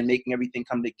production and making everything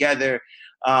come together.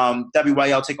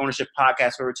 WYL Take Ownership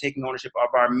Podcast, where we're taking ownership of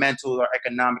our mental, our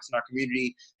economics, and our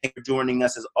community. Thank you for joining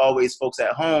us. As always, folks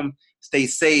at home, stay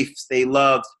safe, stay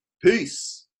loved.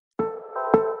 Peace.